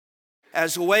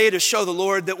as a way to show the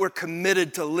Lord that we're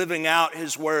committed to living out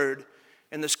His word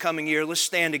in this coming year. Let's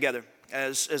stand together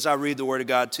as I read the word of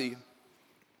God to you.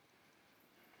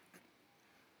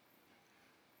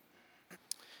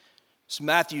 It's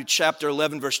Matthew chapter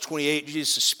 11, verse 28.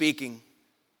 Jesus is speaking.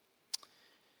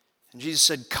 And Jesus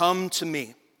said, "Come to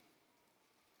me,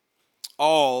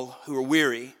 all who are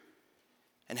weary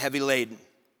and heavy laden,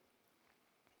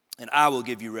 and I will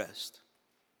give you rest.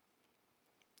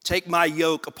 Take my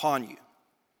yoke upon you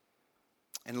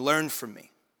and learn from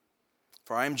me,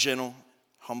 for I am gentle,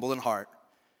 humble in heart,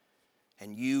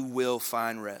 and you will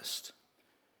find rest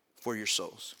for your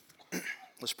souls."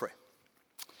 Let's pray.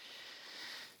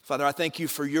 Father, I thank you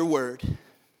for your word.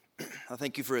 I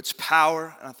thank you for its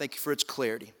power, and I thank you for its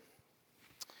clarity.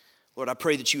 Lord, I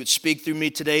pray that you would speak through me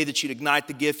today, that you'd ignite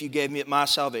the gift you gave me at my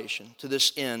salvation to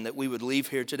this end, that we would leave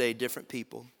here today different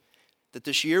people, that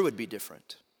this year would be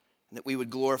different, and that we would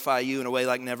glorify you in a way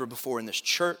like never before in this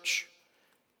church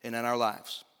and in our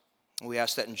lives. And we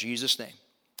ask that in Jesus' name.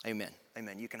 Amen.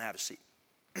 Amen. You can have a seat.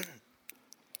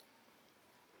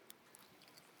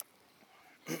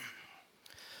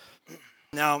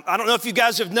 Now, I don't know if you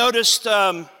guys have noticed,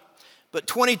 but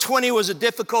 2020 was a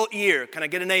difficult year. Can I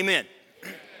get an amen? I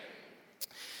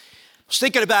was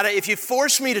thinking about it. If you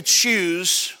force me to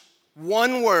choose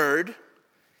one word,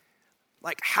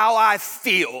 like how I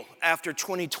feel after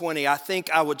 2020, I think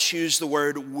I would choose the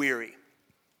word weary.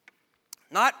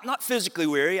 Not physically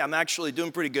weary. I'm actually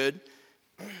doing pretty good,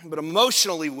 but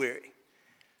emotionally weary.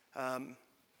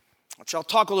 Which I'll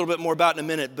talk a little bit more about in a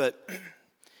minute. But,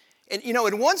 and you know,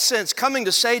 in one sense, coming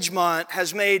to Sagemont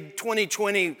has made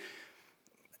 2020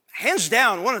 hands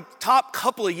down one of the top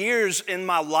couple of years in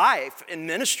my life in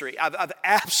ministry. I've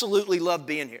absolutely loved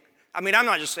being here. I mean, I'm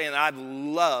not just saying that. I've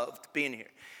loved being here.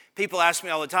 People ask me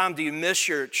all the time, "Do you miss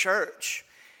your church?"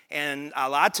 And I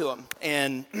lie to them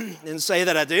and say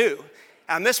that I do.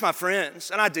 I miss my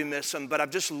friends, and I do miss them, but I've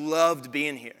just loved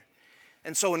being here.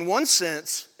 And so in one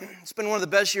sense, it's been one of the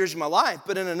best years of my life.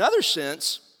 But in another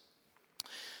sense,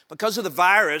 because of the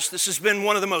virus, this has been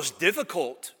one of the most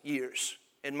difficult years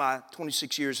in my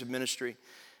 26 years of ministry.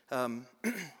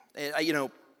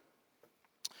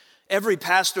 Every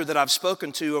pastor that I've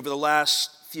spoken to over the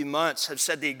last few months have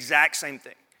said the exact same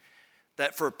thing,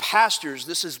 that for pastors,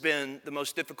 this has been the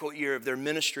most difficult year of their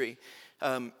ministry.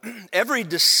 Every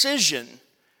decision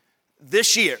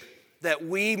this year that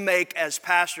we make as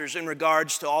pastors in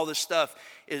regards to all this stuff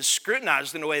is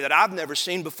scrutinized in a way that I've never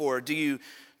seen before. Do you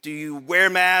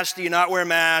wear masks? Do you not wear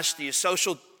masks? Do you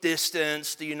social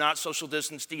distance? Do you not social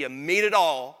distance? Do you meet at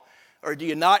all? Or do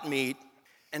you not meet?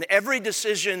 And every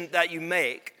decision that you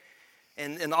make,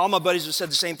 and all my buddies have said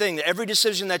the same thing, that every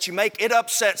decision that you make, it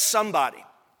upsets somebody.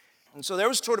 And so there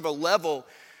was sort of a level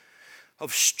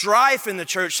of strife in the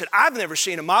church that I've never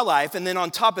seen in my life. And then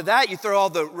on top of that, you throw all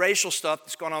the racial stuff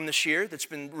that's gone on this year that's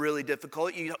been really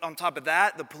difficult. On top of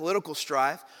that, the political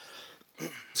strife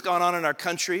that's gone on in our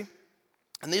country.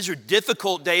 And these are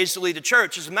difficult days to lead a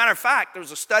church. As a matter of fact, there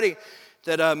was a study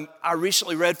that I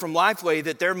recently read from Lifeway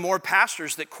that there are more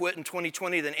pastors that quit in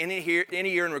 2020 than any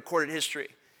year in recorded history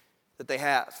that they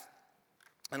have.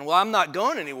 And while I'm not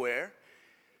going anywhere,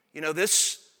 you know,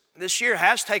 this year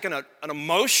has taken an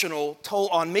emotional toll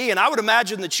on me, and I would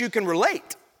imagine that you can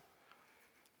relate.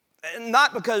 And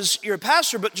not because you're a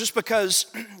pastor, but just because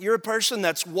you're a person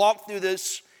that's walked through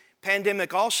this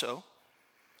pandemic also.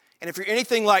 And if you're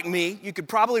anything like me, you could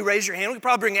probably raise your hand. We could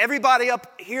probably bring everybody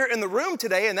up here in the room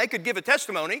today, and they could give a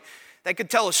testimony. They could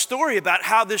tell a story about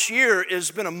how this year has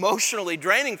been emotionally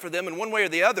draining for them in one way or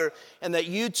the other, and that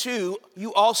you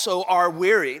also are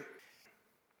weary.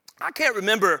 I can't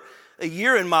remember a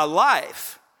year in my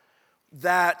life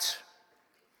that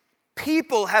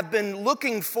people have been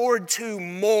looking forward to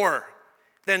more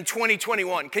than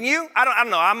 2021. Can you? I don't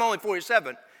know. I'm only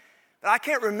 47. But I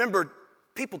can't remember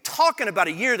people talking about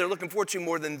a year they're looking forward to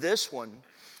more than this one,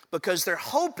 because they're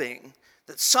hoping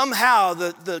that somehow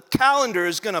the calendar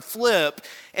is going to flip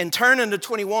and turn into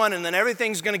 21, and then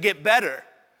everything's going to get better.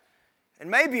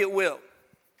 And maybe it will.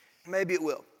 Maybe it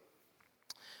will.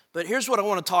 But here's what I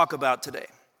want to talk about today.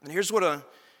 And here's one of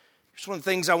the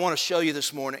things I want to show you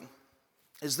this morning,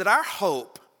 is that our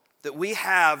hope that we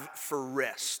have for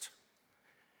rest,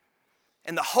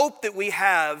 and the hope that we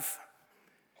have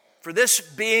for this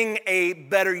being a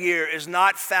better year, is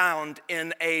not found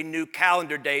in a new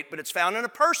calendar date, but it's found in a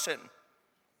person.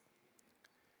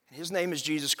 And his name is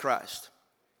Jesus Christ.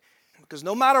 Because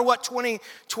no matter what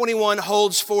 2021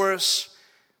 holds for us,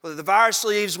 whether the virus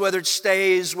leaves, whether it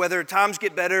stays, whether times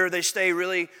get better, they stay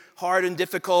really hard and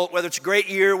difficult, whether it's a great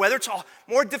year, whether it's a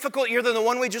more difficult year than the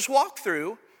one we just walked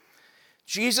through,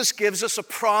 Jesus gives us a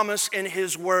promise in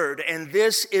his word, and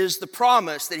this is the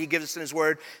promise that he gives us in his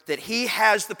word, that he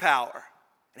has the power,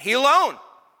 and he alone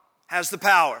has the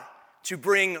power to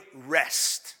bring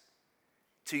rest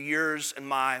to yours and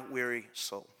my weary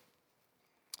soul.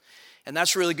 And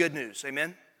that's really good news,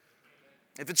 amen?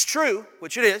 If it's true,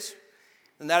 which it is,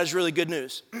 then that is really good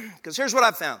news. Because here's what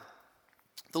I've found.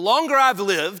 The longer I've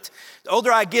lived, the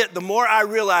older I get, the more I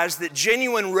realize that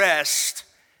genuine rest,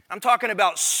 I'm talking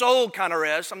about soul kind of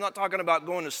rest, I'm not talking about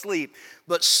going to sleep,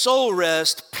 but soul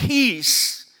rest,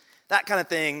 peace, that kind of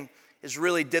thing is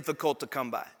really difficult to come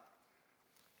by.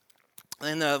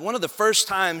 And one of the first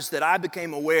times that I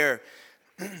became aware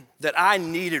that I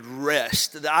needed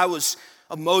rest, that I was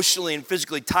emotionally and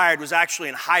physically tired, was actually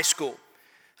in high school.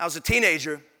 I was a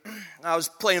teenager. I was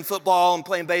playing football and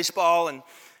playing baseball and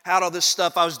had all this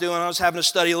stuff I was doing. I was having to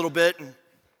study a little bit.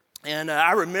 And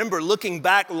I remember looking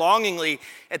back longingly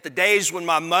at the days when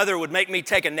my mother would make me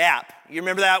take a nap. You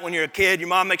remember that when you're a kid? Your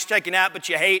mom makes you take a nap, but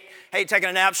you hate taking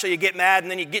a nap, so you get mad.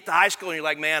 And then you get to high school and you're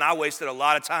like, man, I wasted a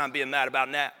lot of time being mad about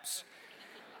naps.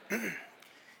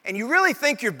 And you really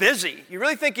think you're busy. You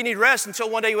really think you need rest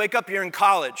until one day you wake up, you're in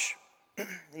college. And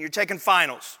you're taking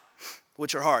finals,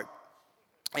 which are hard.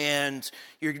 And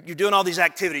you're doing all these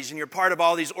activities and you're part of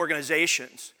all these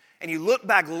organizations. And you look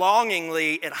back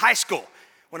longingly at high school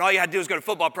when all you had to do was go to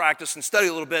football practice and study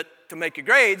a little bit to make your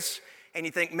grades. And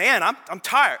you think, man, I'm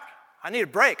tired. I need a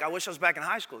break. I wish I was back in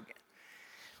high school again.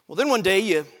 Well, then one day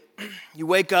you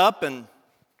wake up and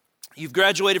you've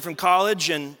graduated from college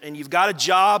and you've got a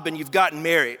job and you've gotten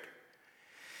married.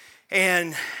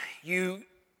 And you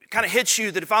kind of hits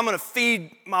you that if I'm going to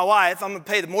feed my wife, I'm going to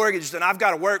pay the mortgage, then I've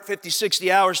got to work 50, 60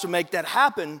 hours to make that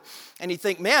happen. And you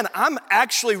think, man, I'm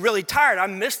actually really tired. I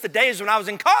missed the days when I was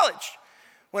in college,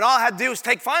 when all I had to do was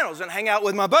take finals and hang out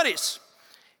with my buddies.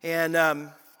 And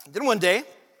then one day,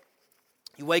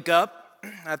 you wake up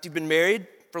after you've been married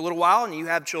for a little while and you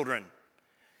have children.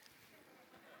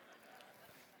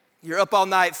 You're up all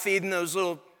night feeding those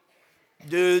little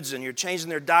dudes and you're changing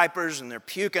their diapers and they're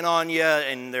puking on you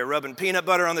and they're rubbing peanut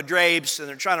butter on the drapes and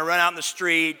they're trying to run out in the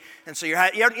street. And so you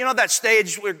know that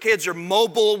stage where kids are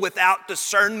mobile without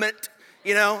discernment,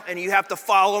 and you have to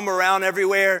follow them around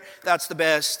everywhere. That's the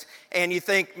best. And you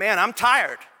think, man, I'm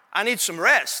tired. I need some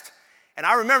rest. And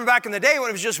I remember back in the day when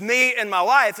it was just me and my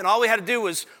wife and all we had to do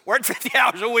was work 50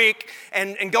 hours a week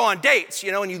and go on dates,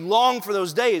 and you long for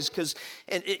those days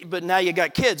but now you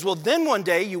got kids. Well, then one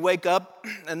day you wake up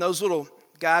and those little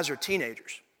guys are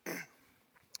teenagers.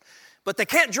 But they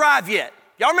can't drive yet.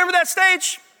 Y'all remember that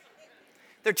stage?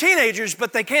 They're teenagers,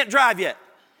 but they can't drive yet.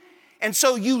 And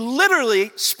so you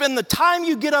literally spend the time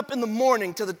you get up in the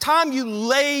morning to the time you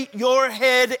lay your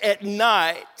head at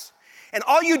night, and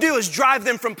all you do is drive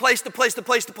them from place to place to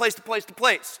place to place to place to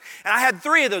place. And I had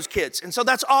 3 of those kids, and so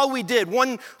that's all we did.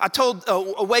 One, I told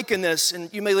Awaken this,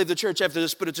 and you may leave the church after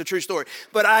this, but it's a true story.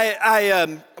 But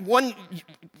one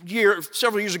year,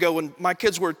 several years ago, when my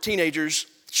kids were teenagers,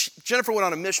 Jennifer went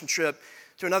on a mission trip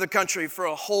to another country for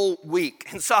a whole week.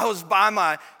 And so I was by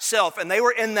myself, and they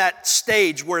were in that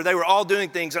stage where they were all doing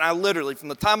things, and I literally, from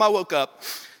the time I woke up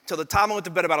till the time I went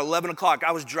to bed about 11 o'clock,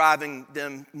 I was driving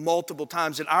them multiple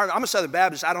times. And I'm a Southern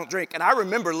Baptist, I don't drink. And I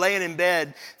remember laying in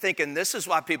bed thinking, this is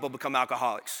why people become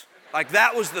alcoholics. Like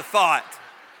that was the thought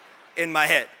in my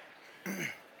head.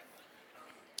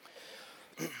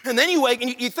 And then you wake,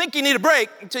 and you think you need a break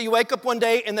until you wake up one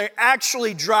day and they're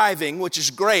actually driving, which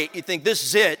is great. You think, this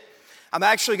is it. I'm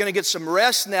actually going to get some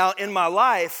rest now in my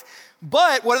life.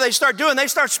 But what do they start doing? They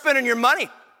start spending your money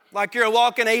like you're a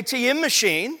walking ATM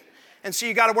machine. And so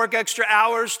you got to work extra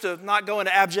hours to not go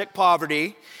into abject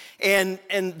poverty. And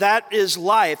that is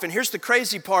life. And here's the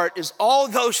crazy part is all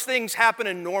those things happen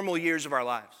in normal years of our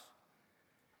lives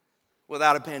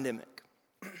without a pandemic.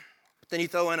 But then you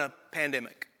throw in a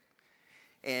pandemic.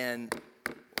 And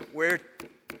we're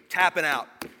tapping out,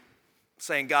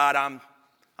 saying, God, I'm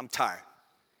tired.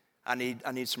 I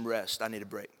need some rest. I need a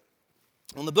break.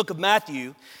 In the book of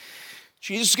Matthew,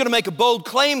 Jesus is going to make a bold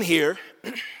claim here.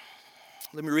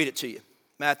 Let me read it to you.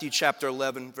 Matthew chapter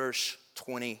 11, verse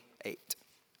 28.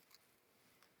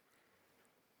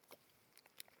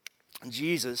 And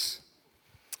Jesus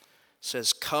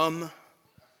says, come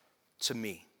to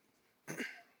me,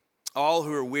 all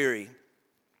who are weary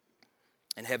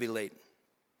and heavy laden.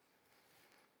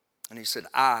 And he said,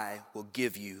 I will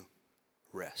give you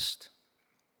rest.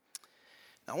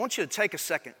 Now, I want you to take a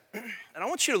second, and I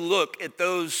want you to look at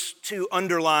those 2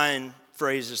 underlined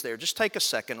phrases there. Just take a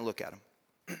second and look at them.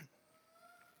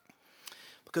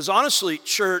 Because honestly,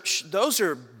 church, those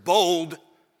are bold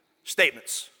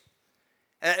statements.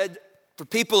 To For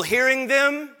people hearing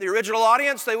them, the original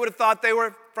audience, they would have thought they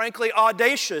were, frankly,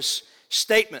 audacious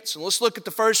statements. And let's look at the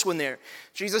first one there.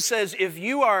 Jesus says, if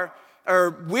you are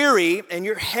weary and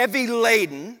you're heavy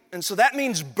laden, and so that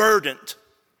means burdened,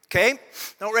 okay?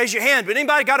 Don't raise your hand, but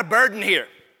anybody got a burden here?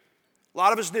 A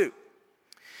lot of us do.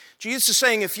 Jesus is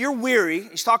saying if you're weary,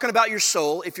 he's talking about your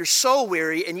soul, if you're soul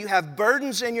weary and you have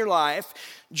burdens in your life,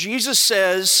 Jesus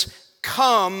says,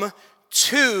 come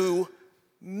to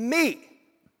me.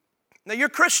 Now you're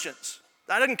Christians.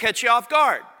 That doesn't catch you off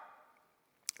guard.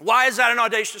 Why is that an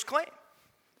audacious claim?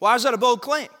 Why is that a bold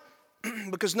claim?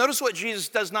 Because notice what Jesus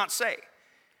does not say.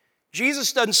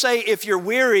 Jesus doesn't say, if you're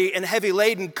weary and heavy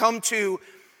laden, come to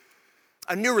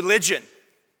a new religion.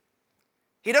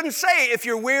 He doesn't say, if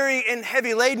you're weary and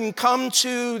heavy laden, come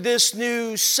to this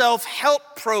new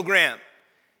self-help program.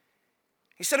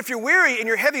 He said, if you're weary and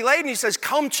you're heavy laden, he says,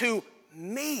 come to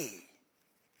me.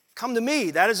 Come to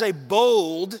me. That is a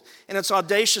bold and it's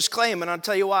audacious claim, and I'll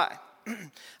tell you why.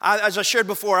 As I shared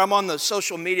before, I'm on the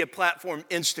social media platform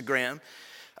Instagram.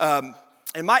 And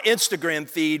my Instagram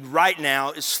feed right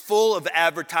now is full of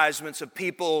advertisements of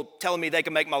people telling me they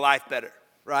can make my life better,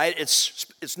 right?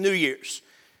 It's New Year's.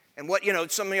 And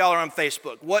some of y'all are on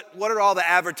Facebook. What are all the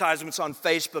advertisements on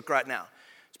Facebook right now?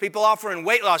 It's people offering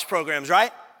weight loss programs,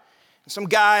 right? And some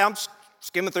guy, I'm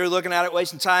skimming through, looking at it,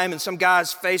 wasting time, and some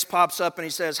guy's face pops up and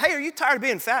he says, hey, are you tired of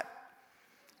being fat?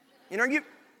 Do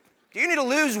you need to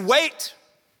lose weight?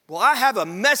 Well, I have a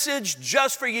message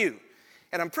just for you.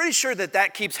 And I'm pretty sure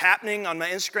that keeps happening on my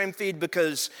Instagram feed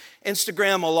because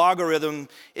Instagram algorithm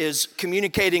is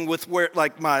communicating with my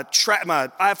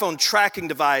iPhone tracking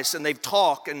device, and they've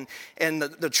talked, and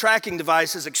the tracking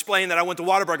device has explained that I went to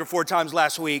Whataburger 4 times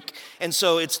last week, and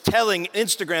so it's telling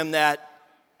Instagram that.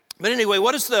 But anyway,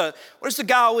 what does the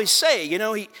guy always say?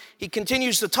 He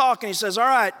continues to talk, and he says, all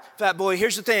right, fat boy,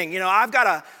 here's the thing.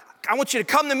 I want you to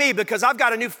come to me because I've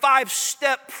got a new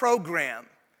 5-step program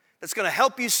that's going to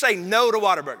help you say no to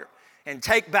Whataburger and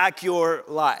take back your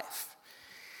life.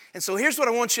 And so here's what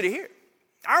I want you to hear.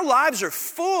 Our lives are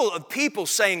full of people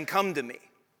saying, come to me.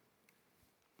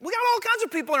 We got all kinds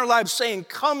of people in our lives saying,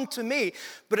 come to me,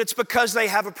 but it's because they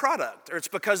have a product or it's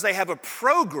because they have a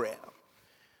program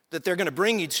that they're going to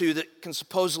bring you to that can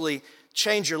supposedly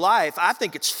change your life. I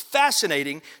think it's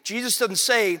fascinating. Jesus doesn't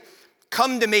say,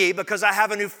 come to me because I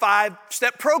have a new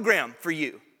 5-step program for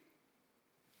you.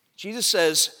 Jesus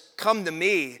says, come to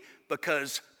me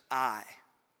because I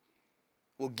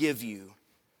will give you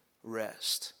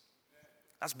rest.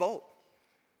 That's bold.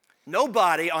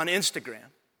 Nobody on Instagram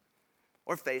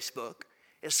or Facebook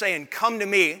is saying, come to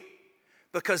me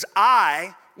because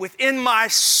I, within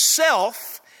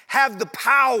myself, have the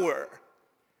power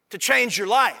to change your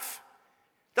life.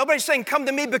 Nobody's saying, come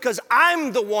to me because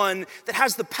I'm the one that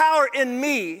has the power in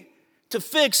me to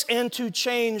fix and to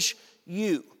change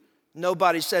you.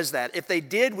 Nobody says that. If they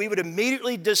did, we would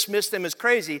immediately dismiss them as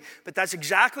crazy, but that's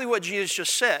exactly what Jesus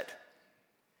just said.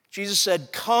 Jesus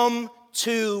said, come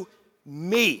to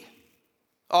me,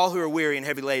 all who are weary and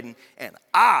heavy laden, and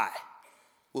I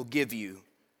will give you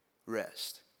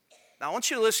rest. Now, I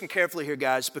want you to listen carefully here,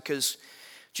 guys, because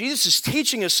Jesus is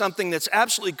teaching us something that's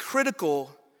absolutely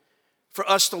critical for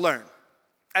us to learn.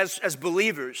 As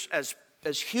believers, as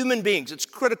human beings, it's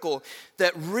critical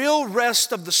that real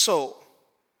rest of the soul,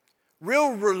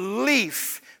 real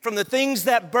relief from the things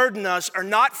that burden us are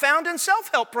not found in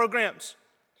self-help programs.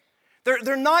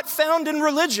 They're not found in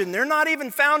religion. They're not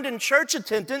even found in church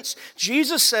attendance.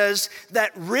 Jesus says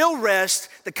that real rest,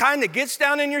 the kind that gets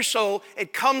down in your soul,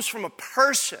 it comes from a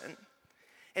person.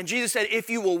 And Jesus said, if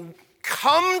you will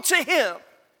come to him,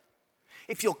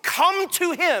 if you'll come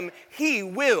to him, he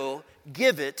will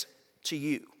give it to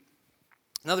you.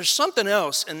 Now, there's something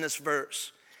else in this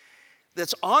verse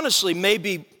that's honestly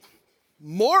maybe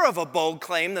more of a bold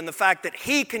claim than the fact that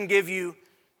he can give you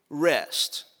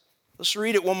rest. Let's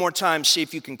read it one more time, see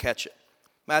if you can catch it.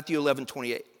 Matthew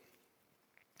 11:28.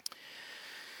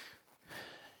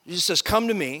 Jesus says, come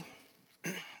to me,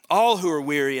 all who are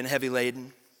weary and heavy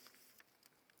laden,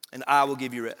 and I will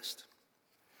give you rest.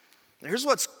 Now, here's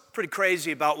what's pretty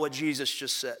crazy about what Jesus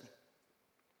just said.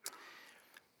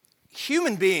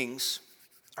 Human beings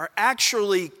are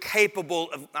actually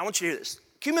capable of, I want you to hear this.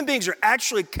 Human beings are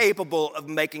actually capable of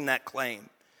making that claim.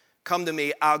 Come to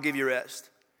me, I'll give you rest.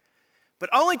 But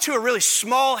only to a really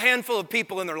small handful of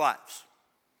people in their lives,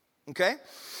 okay?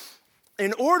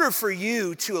 In order for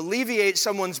you to alleviate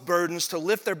someone's burdens, to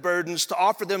lift their burdens, to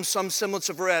offer them some semblance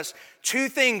of rest, 2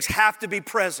 things have to be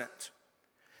present.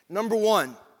 Number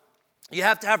 1, you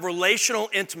have to have relational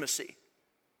intimacy.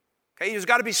 Okay, there's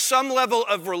got to be some level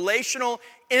of relational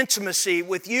intimacy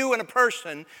with you and a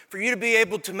person for you to be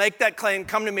able to make that claim,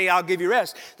 come to me, I'll give you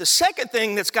rest. The second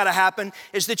thing that's got to happen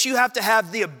is that you have to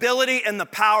have the ability and the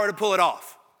power to pull it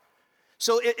off.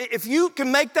 So if you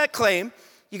can make that claim,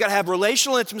 you got to have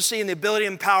relational intimacy and the ability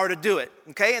and power to do it,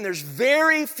 okay? And there's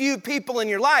very few people in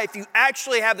your life you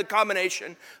actually have the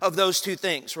combination of those two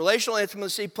things, relational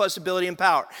intimacy plus ability and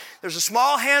power. There's a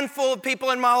small handful of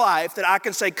people in my life that I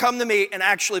can say, come to me, and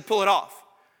actually pull it off,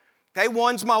 okay?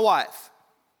 One's my wife.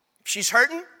 She's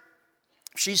hurting,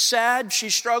 she's sad,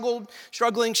 she's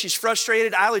struggling, she's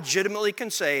frustrated. I legitimately can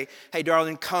say, hey,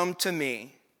 darling, come to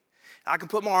me. I can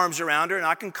put my arms around her and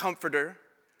I can comfort her.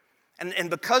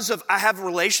 And because I have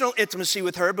relational intimacy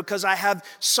with her, because I have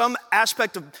some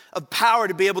aspect of power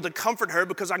to be able to comfort her,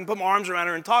 because I can put my arms around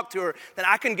her and talk to her, then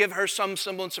I can give her some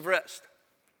semblance of rest.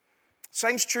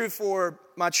 Same's true for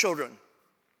my children.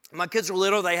 When my kids were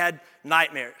little, they had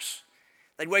nightmares.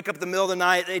 They'd wake up in the middle of the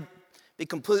night, they'd be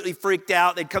completely freaked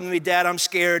out. They'd come to me, Dad, I'm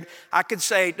scared. I could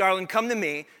say, darling, come to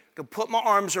me. I could put my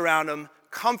arms around them,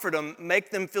 comfort them, make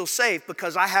them feel safe,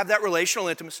 because I have that relational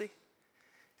intimacy.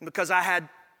 And because I had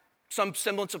some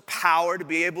semblance of power to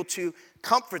be able to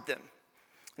comfort them.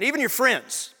 And even your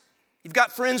friends. You've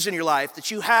got friends in your life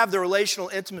that you have the relational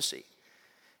intimacy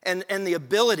and the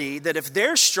ability that if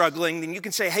they're struggling, then you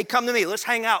can say, hey, come to me, let's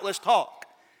hang out, let's talk.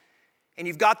 And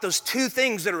you've got those two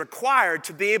things that are required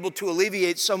to be able to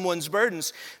alleviate someone's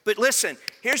burdens. But listen,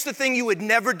 here's the thing you would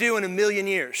never do in a million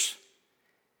years.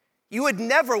 You would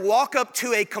never walk up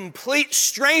to a complete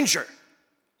stranger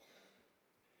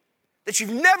that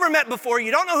you've never met before, you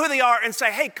don't know who they are, and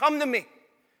say, hey, come to me,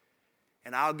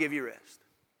 and I'll give you rest.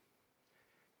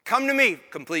 Come to me,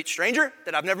 complete stranger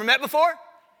that I've never met before,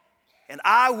 and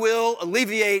I will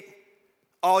alleviate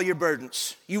all your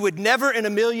burdens. You would never in a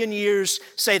million years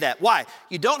say that. Why?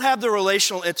 You don't have the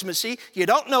relational intimacy, you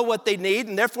don't know what they need,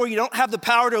 and therefore you don't have the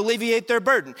power to alleviate their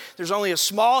burden. There's only a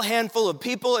small handful of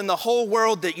people in the whole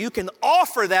world that you can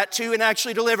offer that to and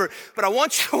actually deliver. But I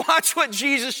want you to watch what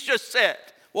Jesus just said.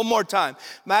 One more time.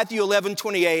 Matthew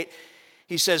 11:28,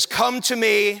 he says, come to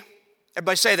me.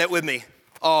 Everybody say that with me.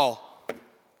 All.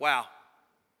 Wow.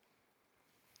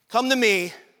 Come to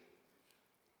me,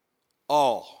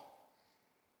 all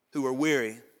who are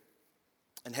weary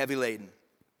and heavy laden,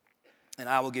 and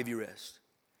I will give you rest.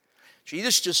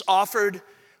 Jesus just offered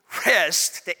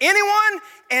rest to anyone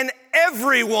and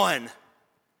everyone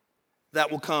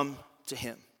that will come to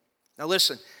him. Now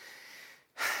listen,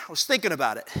 I was thinking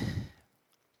about it.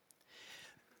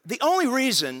 The only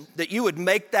reason that you would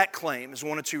make that claim is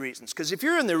one of two reasons. Because if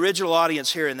you're in the original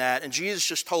audience hearing that, and Jesus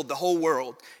just told the whole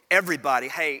world, everybody,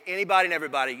 hey, anybody and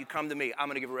everybody, you come to me, I'm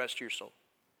going to give a rest to your soul.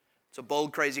 It's a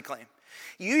bold, crazy claim.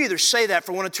 You either say that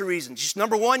for one of two reasons. Just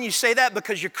number one, you say that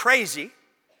because you're crazy.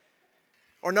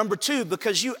 Or number two,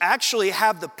 because you actually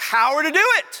have the power to do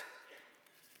it.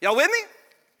 Y'all with me?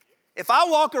 If I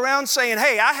walk around saying,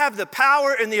 hey, I have the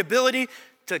power and the ability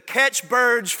to catch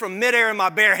birds from midair in my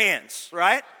bare hands,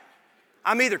 right?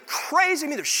 I'm either crazy,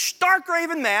 I'm either stark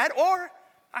raving mad, or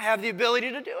I have the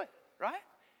ability to do it, right?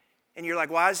 And you're like,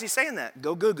 why is he saying that?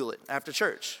 Go Google it after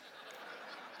church.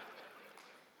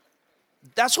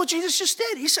 That's what Jesus just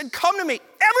did. He said, come to me,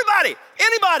 everybody,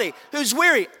 anybody who's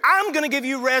weary, I'm going to give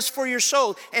you rest for your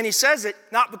soul. And he says it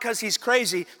not because he's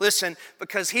crazy, listen,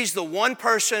 because he's the one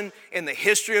person in the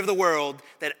history of the world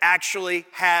that actually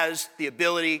has the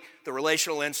ability, the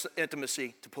relational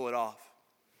intimacy to pull it off.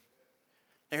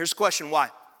 Now here's the question, why?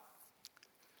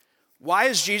 Why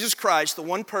is Jesus Christ the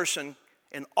one person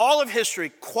in all of history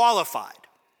qualified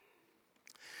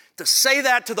to say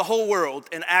that to the whole world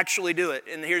and actually do it?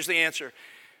 And here's the answer.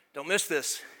 Don't miss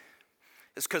this.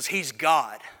 It's because he's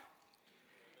God.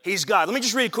 He's God. Let me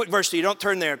just read a quick verse to you. Don't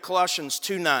turn there. Colossians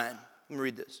 2:9. Let me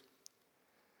read this.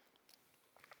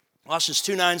 Colossians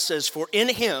 2:9 says, for in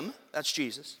him, that's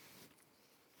Jesus,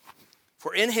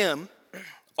 for in him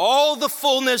all the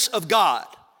fullness of God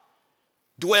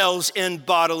dwells in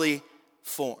bodily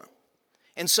form.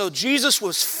 And so Jesus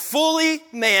was fully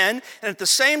man, and at the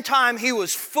same time he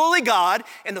was fully God,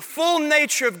 and the full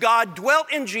nature of God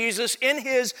dwelt in Jesus in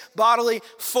his bodily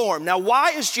form. Now,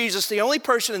 why is Jesus the only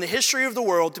person in the history of the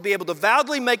world to be able to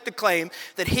validly make the claim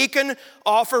that he can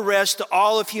offer rest to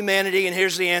all of humanity? And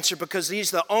here's the answer, because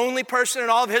he's the only person in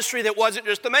all of history that wasn't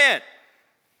just a man,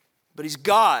 but he's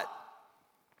God.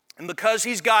 And because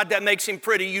he's God, that makes him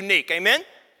pretty unique. Amen?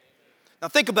 Now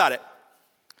think about it.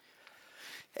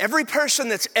 Every person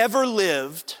that's ever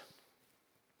lived,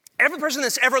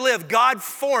 God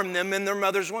formed them in their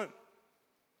mother's womb.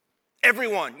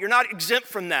 Everyone. You're not exempt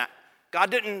from that. God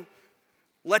didn't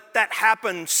let that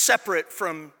happen separate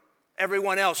from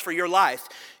everyone else for your life.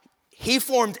 He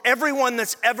formed everyone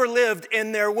that's ever lived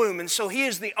in their womb. And so he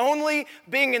is the only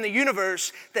being in the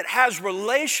universe that has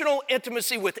relational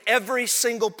intimacy with every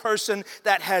single person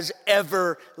that has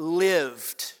ever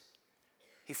lived.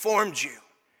 He formed you.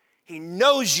 He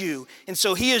knows you. And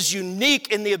so he is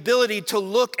unique in the ability to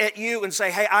look at you and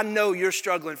say, hey, I know you're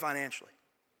struggling financially.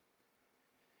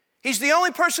 He's the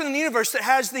only person in the universe that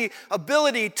has the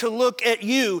ability to look at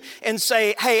you and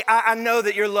say, hey, I know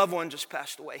that your loved one just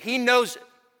passed away. He knows it.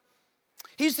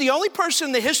 He's the only person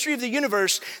in the history of the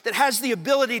universe that has the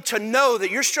ability to know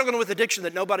that you're struggling with addiction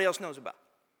that nobody else knows about.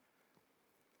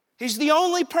 He's the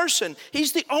only person.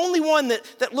 He's the only one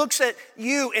that looks at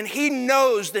you and he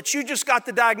knows that you just got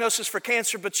the diagnosis for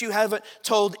cancer, but you haven't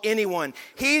told anyone.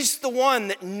 He's the one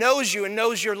that knows you and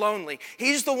knows you're lonely.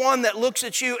 He's the one that looks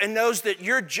at you and knows that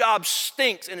your job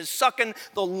stinks and is sucking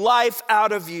the life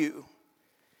out of you.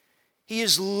 He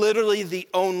is literally the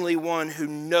only one who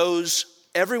knows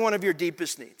every one of your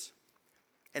deepest needs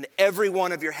and every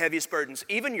one of your heaviest burdens.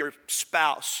 Even your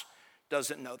spouse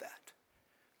doesn't know that.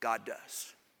 God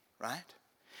does, right?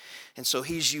 And so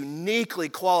he's uniquely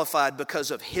qualified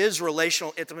because of his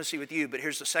relational intimacy with you. But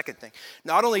here's the second thing.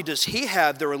 Not only does he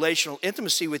have the relational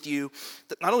intimacy with you,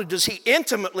 not only does he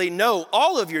intimately know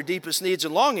all of your deepest needs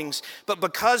and longings, but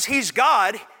because he's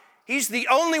God, he's the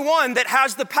only one that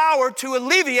has the power to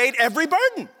alleviate every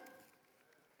burden.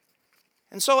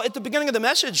 And so at the beginning of the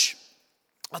message,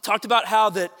 I talked about how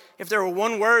that if there were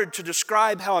one word to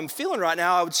describe how I'm feeling right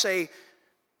now, I would say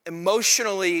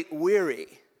emotionally weary.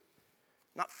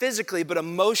 Not physically, but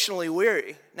emotionally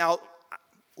weary. Now,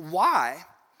 why?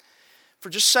 For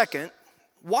just a second,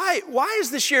 why has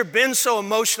this year been so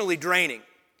emotionally draining?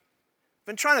 I've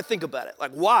been trying to think about it.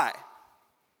 Like, why?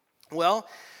 Well,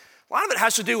 a lot of it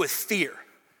has to do with fear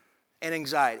and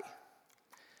anxiety.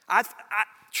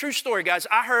 True story, guys.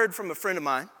 I heard from a friend of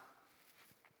mine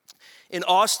in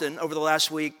Austin over the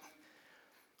last week.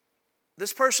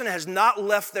 This person has not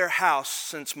left their house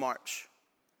since March.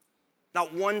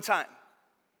 Not one time.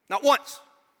 Not once.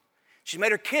 She's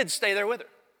made her kids stay there with her.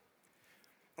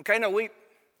 Okay, no,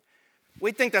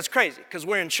 we think that's crazy because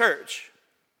we're in church,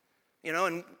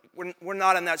 and we're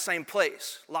not in that same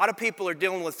place. A lot of people are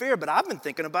dealing with fear, but I've been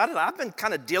thinking about it. I've been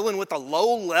kind of dealing with a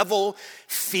low-level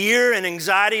fear and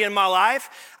anxiety in my life.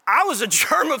 I was a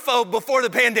germaphobe before the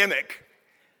pandemic.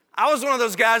 I was one of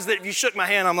those guys that if you shook my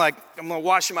hand, I'm like, I'm going to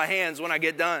wash my hands when I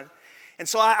get done. And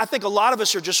so I think a lot of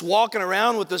us are just walking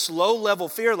around with this low-level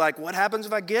fear, like, what happens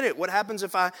if I get it? What happens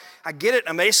if I get it?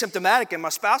 I'm asymptomatic and my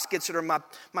spouse gets it or my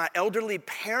elderly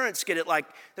parents get it. Like,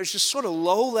 there's just sort of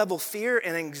low-level fear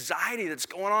and anxiety that's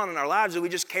going on in our lives that we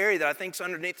just carry that I think is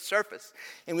underneath the surface,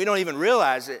 and we don't even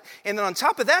realize it. And then on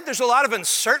top of that, there's a lot of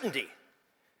uncertainty.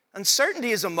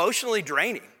 Uncertainty is emotionally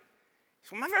draining.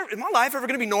 So is my life ever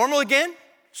going to be normal again?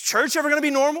 Is church ever going to be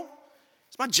normal?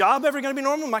 Is my job ever going to be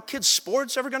normal? My kids'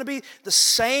 sports ever going to be the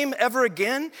same ever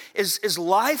again? Is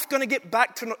life going to get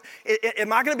back to,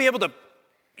 am I going to be able to,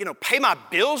 pay my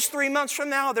bills 3 months from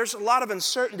now? There's a lot of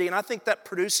uncertainty, and I think that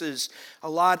produces a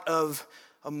lot of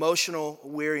emotional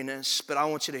weariness. But I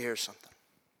want you to hear something.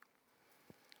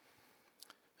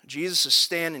 Jesus is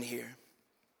standing here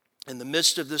in the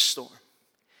midst of this storm,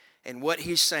 and what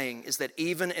he's saying is that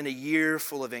even in a year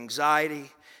full of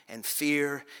anxiety and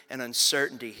fear and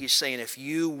uncertainty, he's saying, if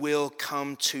you will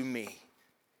come to me,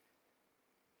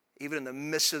 even in the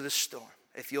midst of the storm,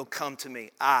 if you'll come to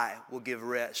me, I will give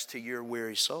rest to your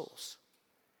weary souls.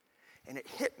 And it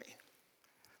hit me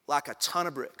like a ton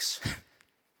of bricks.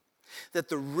 That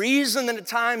the reason that at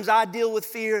times I deal with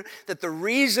fear, that the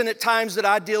reason at times that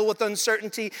I deal with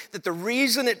uncertainty, that the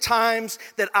reason at times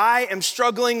that I am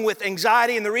struggling with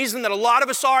anxiety, and the reason that a lot of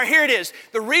us are, here it is,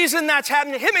 the reason that's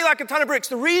happening, it hit me like a ton of bricks.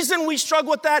 The reason we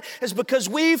struggle with that is because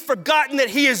we've forgotten that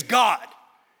he is God.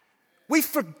 We've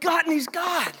forgotten he's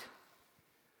God.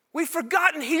 We've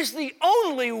forgotten he's the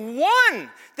only one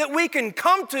that we can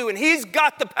come to, and he's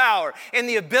got the power and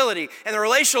the ability and the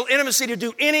relational intimacy to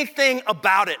do anything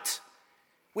about it.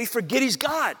 We forget he's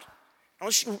God. I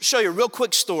want to show you a real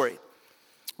quick story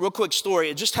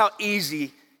of just how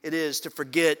easy it is to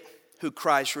forget who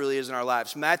Christ really is in our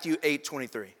lives. Matthew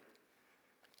 8:23.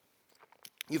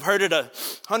 You've heard it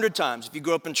 100 times if you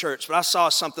grew up in church, but I saw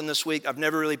something this week I've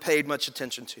never really paid much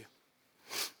attention to.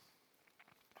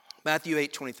 Matthew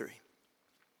 8:23.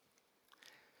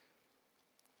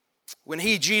 When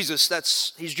he's Jesus,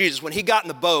 when he got in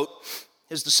the boat,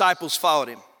 his disciples followed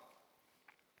him.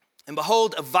 And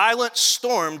behold, a violent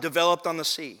storm developed on the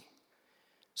sea,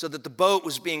 so that the boat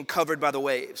was being covered by the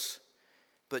waves.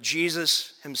 But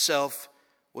Jesus himself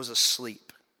was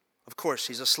asleep. Of course,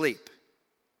 he's asleep.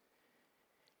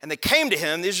 And they came to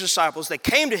him, these disciples, they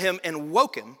came to him and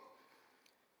woke him,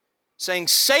 saying,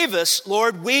 "Save us,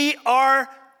 Lord, we are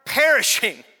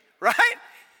perishing." Right?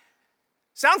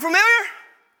 Sound familiar?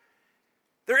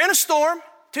 They're in a storm.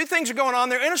 Two things are going on.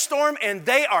 They're in a storm and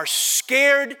they are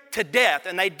scared to death.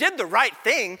 And they did the right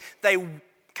thing. They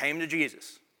came to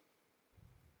Jesus.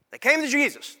 They came to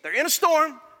Jesus. They're in a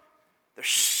storm. They're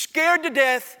scared to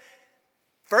death.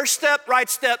 First step, right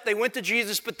step, they went to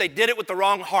Jesus, but they did it with the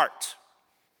wrong heart.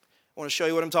 I want to show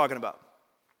you what I'm talking about.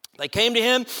 They came to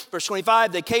him, verse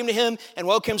 25, they came to him and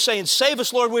woke him, saying, "Save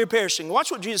us, Lord, we are perishing."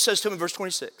 Watch what Jesus says to him in verse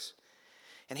 26.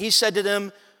 And he said to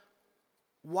them,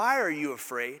 "Why are you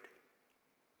afraid?"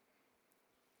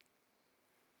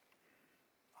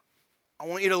 I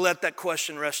want you to let that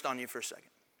question rest on you for a second.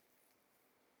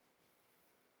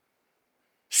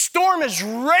 Storm is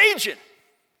raging.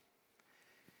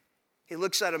 He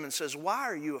looks at him and says, "Why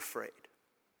are you afraid?"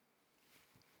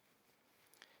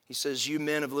 He says, "You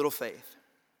men of little faith."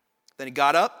 Then he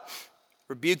got up,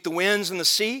 rebuked the winds and the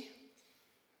sea,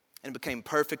 and became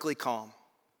perfectly calm.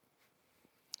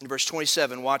 In verse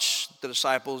 27, watch the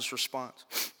disciples'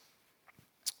 response.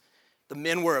 The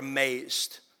men were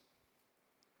amazed.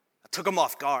 It took them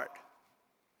off guard.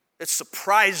 It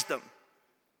surprised them.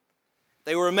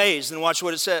 They were amazed, and watch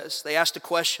what it says. They asked a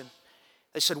question.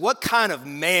 They said, "What kind of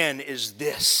man is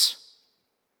this,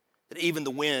 that even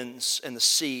the winds and the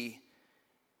sea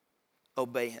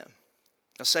obey him?"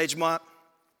 Now, Sagemont,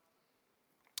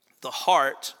 the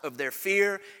heart of their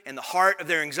fear and the heart of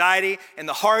their anxiety and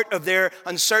the heart of their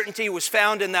uncertainty was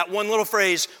found in that one little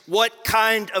phrase, "What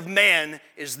kind of man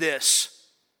is this?"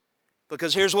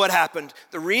 Because here's what happened.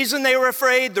 The reason they were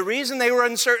afraid, the reason they were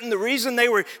uncertain, the reason they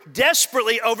were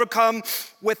desperately overcome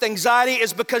with anxiety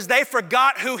is because they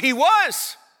forgot who he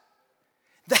was.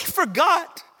 They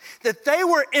forgot that they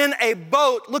were in a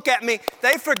boat. Look at me.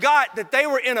 They forgot that they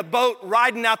were in a boat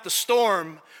riding out the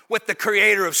storm with the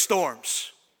creator of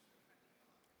storms.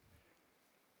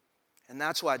 And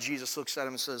that's why Jesus looks at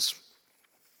him and says,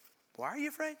 "Why are you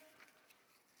afraid?"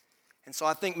 And so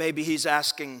I think maybe he's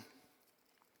asking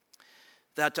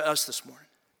that to us this morning.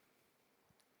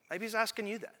 Maybe he's asking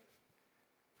you that.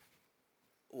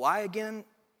 Why again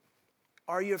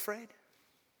are you afraid?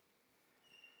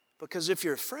 Because if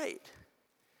you're afraid,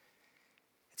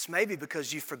 it's maybe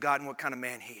because you've forgotten what kind of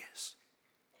man he is.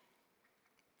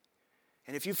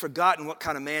 And if you've forgotten what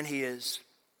kind of man he is,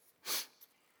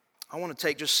 I want to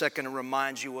take just a second and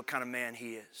remind you what kind of man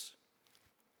he is.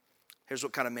 Here's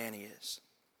what kind of man he is.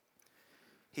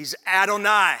 He's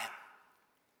Adonai,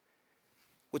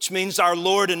 which means our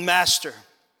Lord and Master.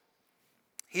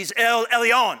 He's El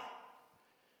Elyon,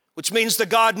 which means the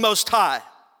God Most High.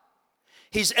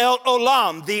 He's El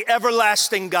Olam, the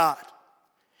everlasting God.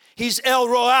 He's El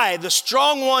Roi, the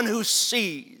strong one who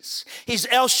sees. He's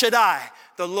El Shaddai,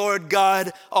 the Lord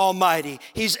God Almighty.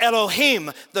 He's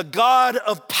Elohim, the God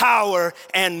of power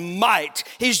and might.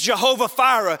 He's Jehovah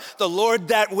Jireh, the Lord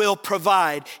that will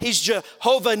provide. He's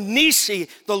Jehovah Nisi,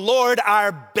 the Lord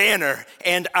our banner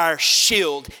and our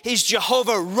shield. He's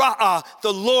Jehovah Ra'ah,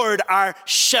 the Lord our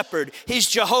shepherd. He's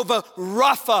Jehovah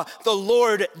Rapha, the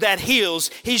Lord that heals.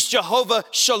 He's Jehovah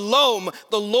Shalom,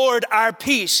 the Lord our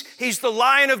peace. He's the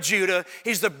Lion of Judah.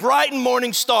 He's the bright and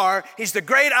morning star. He's the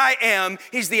great I am.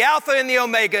 He's the Alpha and the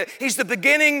Omega. He's the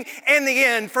beginning and the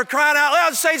end. For crying out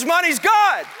loud, Sagemont, he's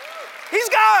God. He's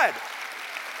God.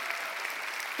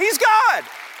 He's God.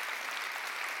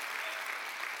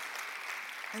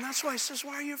 And that's why he says,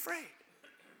 "Why are you afraid?"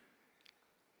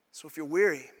 So if you're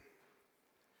weary,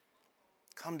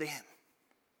 come to him.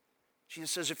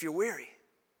 Jesus says, if you're weary,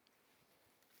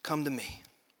 come to me.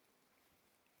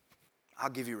 I'll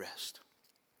give you rest.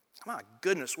 My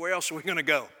goodness, where else are we going to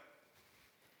go?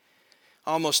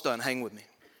 Almost done. Hang with me.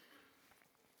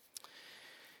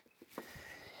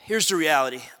 Here's the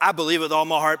reality. I believe with all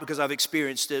my heart because I've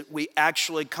experienced it. We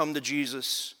actually come to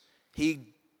Jesus. He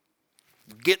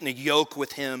get in a yoke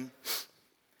with him.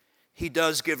 He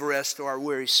does give rest to our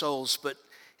weary souls. But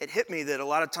it hit me that a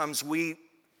lot of times we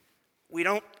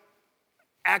don't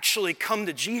actually come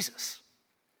to Jesus.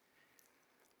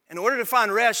 In order to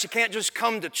find rest, you can't just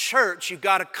come to church. You've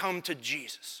got to come to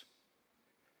Jesus.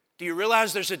 Do you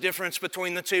realize there's a difference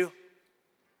between the two?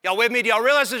 Y'all with me? Do y'all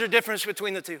realize there's a difference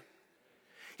between the two?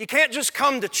 You can't just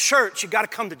come to church. You've got to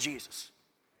come to Jesus.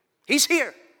 He's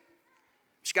here.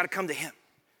 But you got to come to him.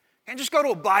 You can't just go to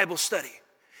a Bible study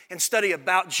and study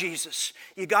about Jesus.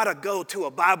 You got to go to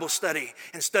a Bible study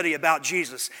and study about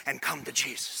Jesus and come to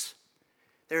Jesus.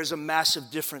 There's a massive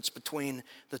difference between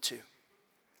the two.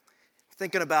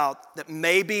 Thinking about that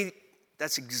maybe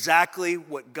That's exactly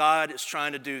what God is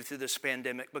trying to do through this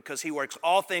pandemic, because he works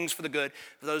all things for the good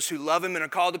for those who love him and are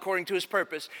called according to his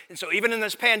purpose. And so even in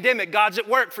this pandemic, God's at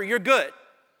work for your good.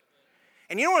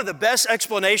 And you know one of the best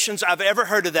explanations I've ever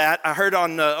heard of that, I heard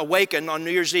on Awaken on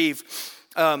New Year's Eve.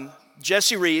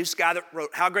 Jesse Reeves, guy that wrote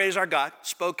How Great Is Our God,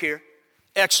 spoke here.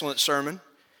 Excellent sermon.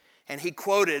 And he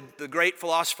quoted the great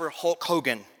philosopher Hulk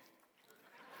Hogan.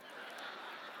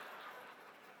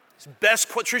 His best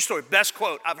quote, true story, best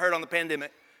quote I've heard on the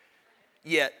pandemic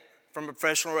yet from a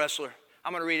professional wrestler.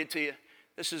 I'm going to read it to you.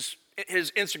 This is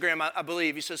his Instagram, I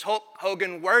believe. He says, Hulk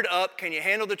Hogan, word up, can you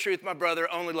handle the truth, my brother,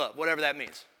 only love, whatever that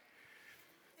means.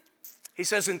 He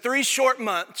says, in 3 short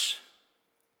months,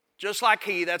 just like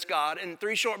that's God, in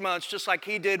 3 short months, just like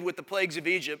he did with the plagues of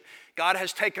Egypt, God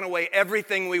has taken away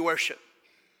everything we worship.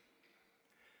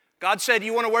 God said,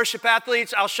 you want to worship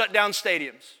athletes? I'll shut down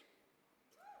stadiums.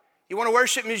 You want to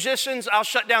worship musicians? I'll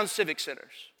shut down civic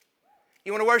centers.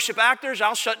 You want to worship actors?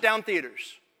 I'll shut down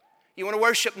theaters. You want to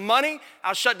worship money?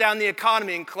 I'll shut down the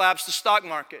economy and collapse the stock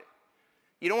market.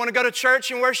 You don't want to go to church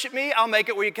and worship me? I'll make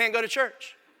it where you can't go to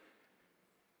church.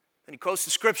 And he quotes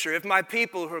the scripture, if my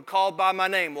people who are called by my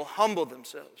name will humble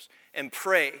themselves and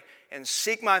pray and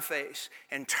seek my face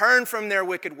and turn from their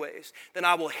wicked ways, then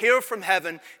I will hear from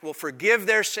heaven, will forgive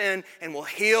their sin, and will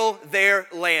heal their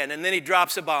land. And then he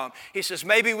drops a bomb. He says,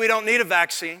 maybe we don't need a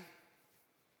vaccine.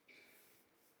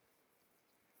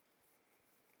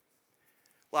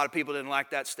 A lot of people didn't like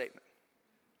that statement.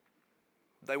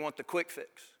 They want the quick fix.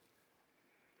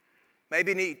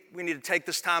 Maybe we need to take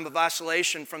this time of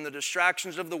isolation from the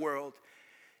distractions of the world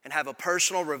and have a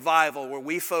personal revival where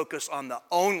we focus on the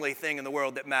only thing in the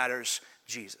world that matters,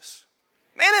 Jesus.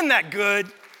 Man, isn't that good?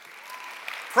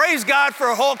 Praise God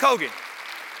for Hulk Hogan.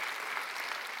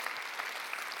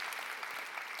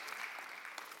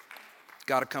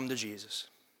 Got to come to Jesus.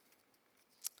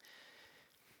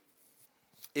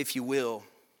 If you will,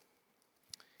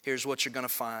 here's what you're going to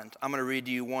find. I'm going to read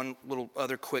to you one little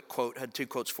other quick quote. I had 2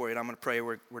 quotes for you, and I'm going to pray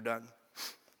we're done.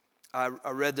 I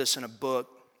read this in a book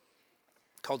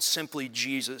called Simply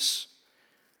Jesus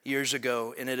years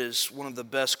ago, and it is one of the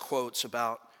best quotes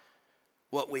about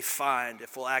what we find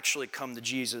if we'll actually come to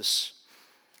Jesus.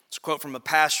 It's a quote from a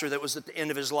pastor that was at the end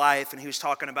of his life, and he was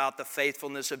talking about the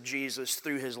faithfulness of Jesus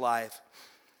through his life.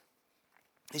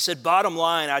 He said, bottom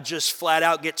line, I just flat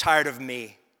out get tired of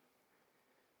me,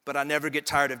 but I never get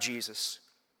tired of Jesus.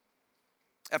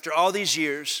 After all these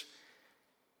years,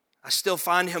 I still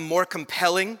find him more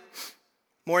compelling,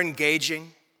 more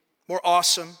engaging, more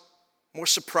awesome, more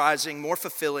surprising, more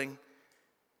fulfilling,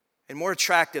 and more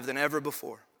attractive than ever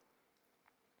before.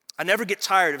 I never get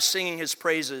tired of singing his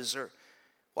praises or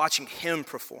watching him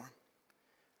perform.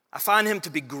 I find him to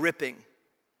be gripping,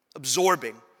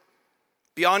 absorbing,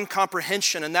 beyond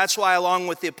comprehension, and that's why, along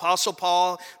with the Apostle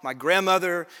Paul, my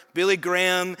grandmother, Billy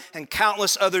Graham, and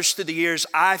countless others through the years,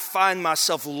 I find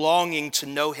myself longing to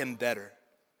know him better.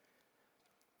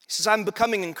 He says, I'm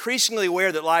becoming increasingly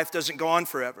aware that life doesn't go on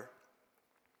forever.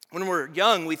 When we're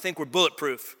young, we think we're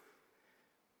bulletproof.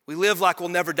 We live like we'll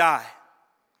never die.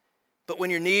 But when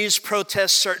your knees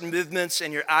protest certain movements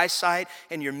and your eyesight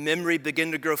and your memory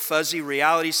begin to grow fuzzy,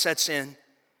 reality sets in.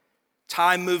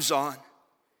 Time moves on.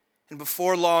 And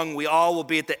before long, we all will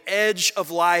be at the edge of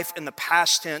life in the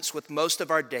past tense with most of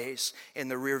our days in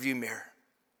the rearview mirror.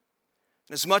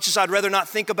 And as much as I'd rather not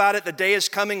think about it, the day is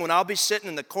coming when I'll be sitting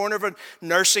in the corner of a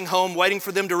nursing home waiting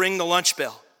for them to ring the lunch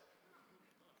bell.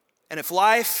 And if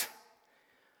life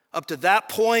up to that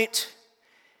point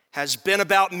has been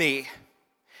about me,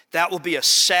 that will be a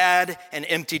sad and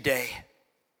empty day.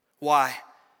 Why?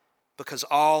 Because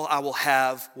all I will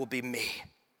have will be me,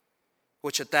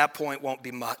 which at that point won't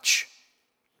be much.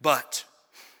 But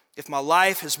if my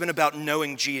life has been about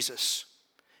knowing Jesus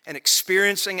and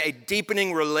experiencing a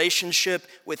deepening relationship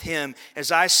with him, as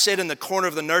I sit in the corner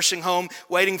of the nursing home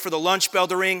waiting for the lunch bell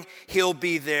to ring, he'll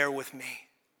be there with me.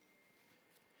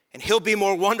 And he'll be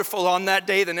more wonderful on that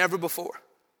day than ever before.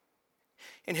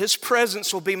 And his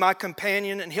presence will be my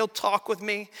companion, and he'll talk with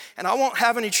me, and I won't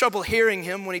have any trouble hearing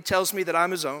him when he tells me that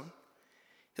I'm his own.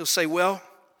 He'll say, well,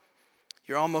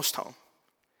 you're almost home.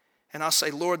 And I'll say,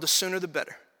 Lord, the sooner the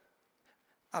better.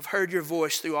 I've heard your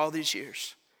voice through all these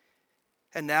years,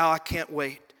 and now I can't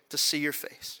wait to see your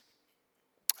face.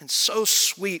 And so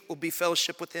sweet will be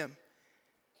fellowship with him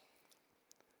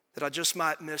that I just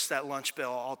might miss that lunch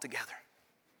bell altogether.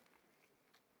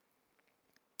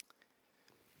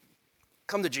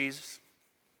 Come to Jesus.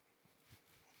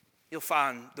 You'll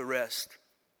find the rest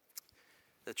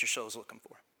that your soul's looking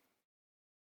for.